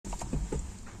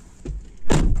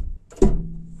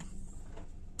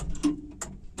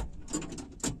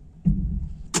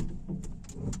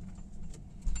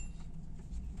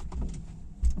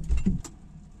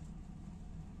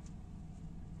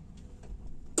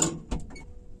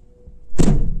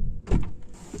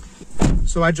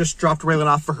So I just dropped Raylan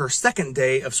off for her second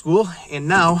day of school, and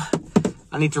now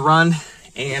I need to run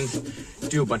and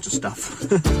do a bunch of stuff.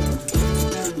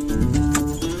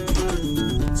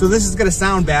 So this is gonna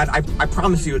sound bad, I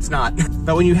promise you it's not.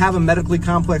 But when you have a medically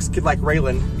complex kid like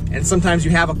Raylan, and sometimes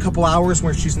you have a couple hours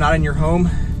where she's not in your home,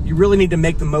 you really need to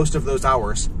make the most of those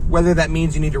hours. Whether that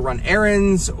means you need to run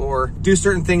errands or do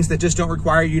certain things that just don't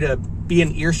require you to be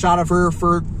in earshot of her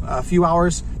for a few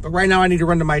hours. But right now I need to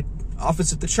run to my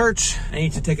office at the church. I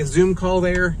need to take a Zoom call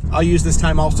there. I'll use this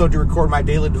time also to record my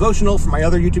daily devotional for my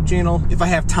other YouTube channel. If I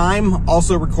have time,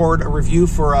 also record a review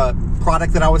for a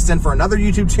product that I would send for another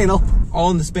YouTube channel, all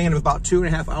in the span of about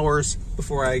 2.5 hours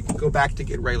before I go back to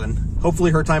get Raylan. Hopefully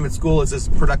her time at school is as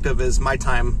productive as my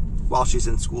time while she's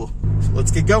in school. So let's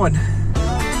get going.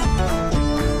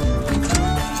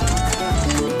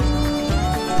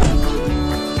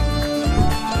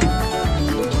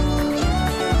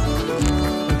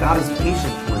 God is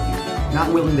patient toward you,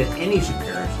 not willing that any should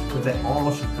perish, but that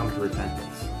all should come to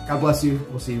repentance. God bless you.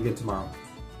 We'll see you again tomorrow.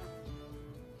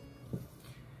 All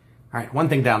right, one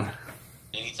thing down.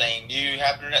 Anything new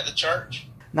happening at the church?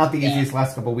 Not the easiest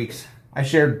last couple of weeks. I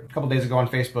shared a couple days ago on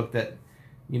Facebook that,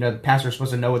 you know, the pastor's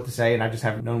supposed to know what to say, and I just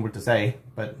haven't known what to say,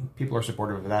 but people are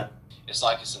supportive of that. It's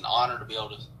like it's an honor to be able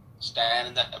to stand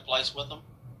in that place with them,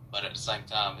 but at the same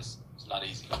time, it's not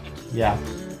easy. Yeah.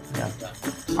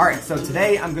 All right, so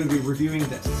today I'm going to be reviewing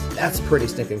this. That's pretty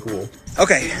stinking cool.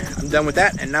 Okay, I'm done with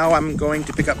that, and now I'm going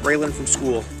to pick up Raylan from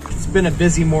school. It's been a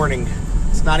busy morning.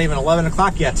 It's not even 11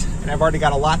 o'clock yet, and I've already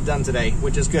got a lot done today,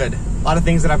 which is good. A lot of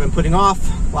things that I've been putting off,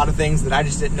 a lot of things that I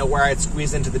just didn't know where I'd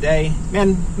squeeze into the day.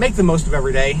 Man, make the most of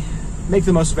every day. Make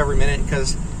the most of every minute,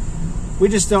 because we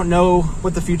just don't know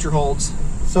what the future holds.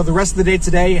 So the rest of the day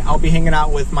today, I'll be hanging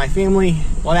out with my family.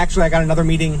 Well, actually, I got another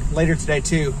meeting later today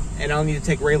too, and I'll need to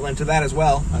take Raylan to that as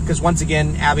well, because once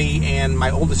again, Abby and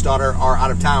my oldest daughter are out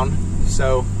of town.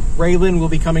 So Raylan will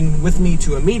be coming with me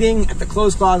to a meeting at the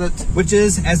Clothes Closet, which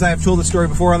is, as I've told the story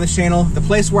before on this channel, the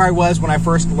place where I was when I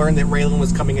first learned that Raylan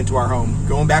was coming into our home,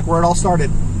 going back where it all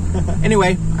started.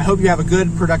 Anyway, I hope you have a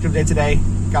good, productive day today.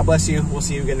 God bless you. We'll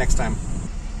see you again next time.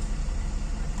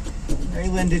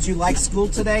 Raylan, did you like school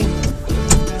today?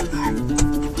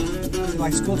 Did you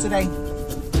like school today?